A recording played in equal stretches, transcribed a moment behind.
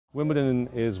Wimbledon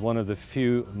is one of the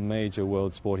few major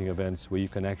world sporting events where you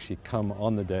can actually come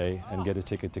on the day and get a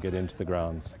ticket to get into the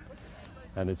grounds.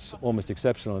 And it's almost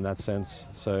exceptional in that sense,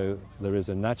 so there is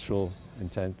a natural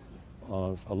intent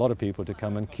of a lot of people to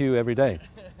come and queue every day,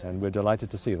 and we're delighted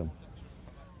to see them.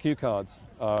 Queue cards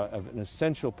are an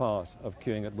essential part of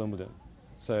queuing at Wimbledon.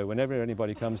 So whenever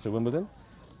anybody comes to Wimbledon,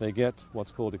 they get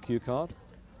what's called a queue card,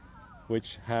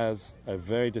 which has a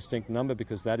very distinct number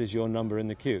because that is your number in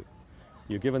the queue.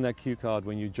 You're given that queue card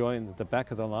when you join at the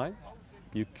back of the line.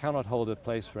 You cannot hold a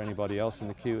place for anybody else in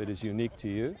the queue. It is unique to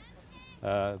you.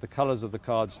 The colors of the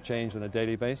cards change on a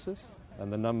daily basis,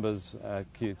 and the numbers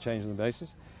change on the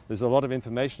basis. There's a lot of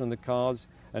information on the cards,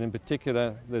 and in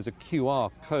particular, there's a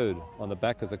QR code on the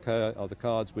back of the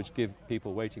cards which give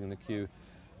people waiting in the queue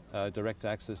direct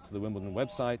access to the Wimbledon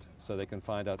website so they can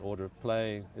find out order of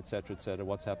play, etc.,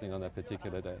 what's happening on that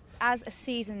particular day. As a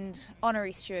seasoned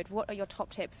honorary steward, what are your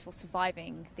top tips for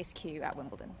surviving this queue at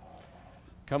Wimbledon?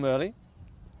 Come early,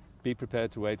 be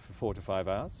prepared to wait for 4 to 5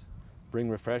 hours, bring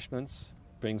refreshments,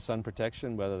 bring sun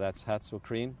protection, whether that's hats or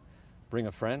cream, bring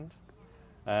a friend,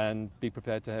 and be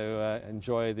prepared to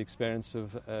enjoy the experience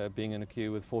of being in a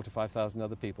queue with 4,000 to 5,000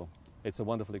 other people. It's a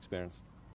wonderful experience.